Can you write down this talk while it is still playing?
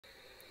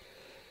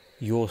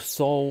Your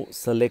soul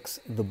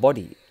selects the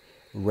body.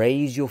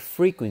 Raise your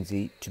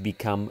frequency to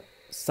become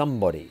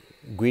somebody.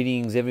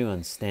 Greetings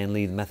everyone,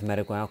 Stanley, the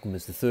Mathematical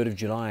Alchemist, the 3rd of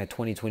July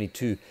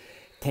 2022,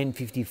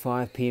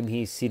 10:55 p.m.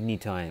 here Sydney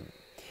time.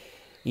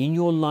 In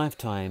your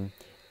lifetime,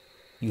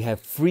 you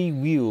have free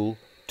will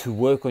to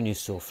work on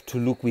yourself, to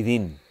look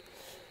within.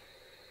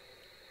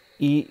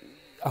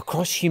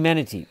 Across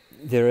humanity,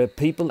 there are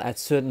people at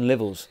certain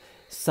levels.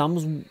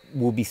 Some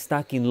will be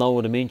stuck in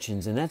lower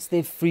dimensions, and that's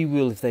their free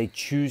will if they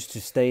choose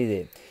to stay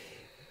there.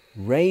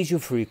 Raise your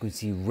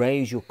frequency,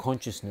 raise your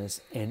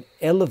consciousness, and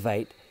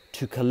elevate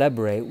to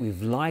collaborate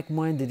with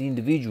like-minded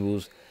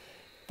individuals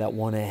that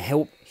want to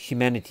help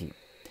humanity.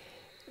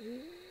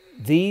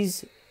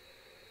 These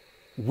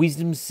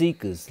wisdom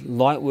seekers,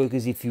 light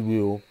workers if you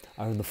will,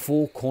 are in the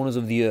four corners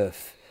of the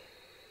earth.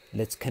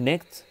 Let's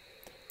connect,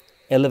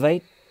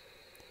 elevate,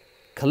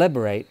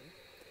 collaborate,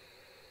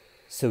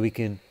 so we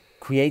can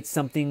create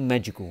something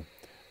magical.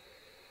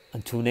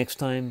 Until next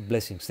time,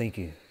 blessings. Thank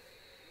you.